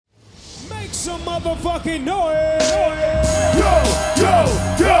some motherfucking noise. Yo, yo,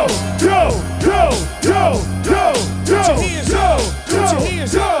 yo, yo, yo, yo, yo, yo, Put your hands up. Put your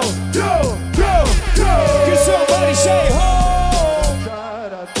hands up. Can somebody say ho?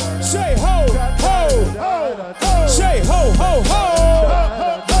 Say ho, ho. Say ho, ho, ho.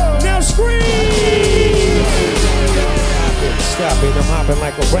 Now scream. Stop it, I'm hopping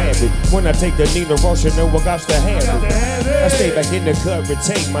like a rabbit. When I take the Nina Roche, you know I got to have it. I stay back in the cut,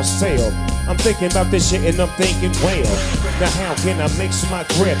 retain myself. I'm thinking about this shit and I'm thinking, well, now how can I mix my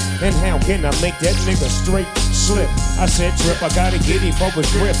grip? And how can I make that nigga straight slip? I said trip, I gotta get him for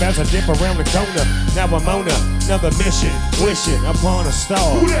his grip as I dip around the corner. Now I'm on another mission, wishing upon a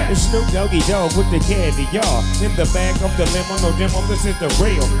star. It's Snoop Doggy Dog with the caviar. In the back of the limo, no demo, this is the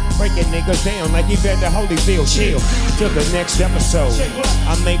real. Breaking niggas down like he at the Holyfield. Chill till the next episode.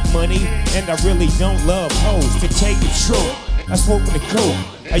 I make money and I really don't love hoes. To take it true, I smoke in the coke.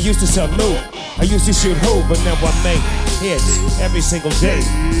 I used to sell loot, I used to shoot hoop, but now I make hits every single day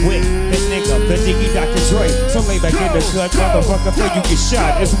with the nigga, the Diggy Dr. Dre. So lay back in the cut, motherfucker, before you get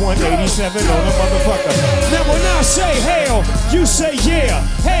shot. It's 187 on a motherfucker. Now when I say hell, you say yeah.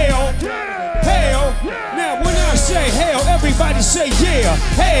 Hell, hell. Now when I say hell, everybody say yeah.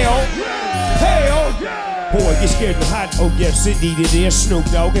 Hell, hell. Boy, get scared and hot. Oh yes, indeed it is. Snoop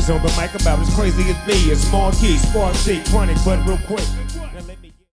Dogg is on the mic about as crazy as me. It's Marquis, Spark C, chronic, but real quick.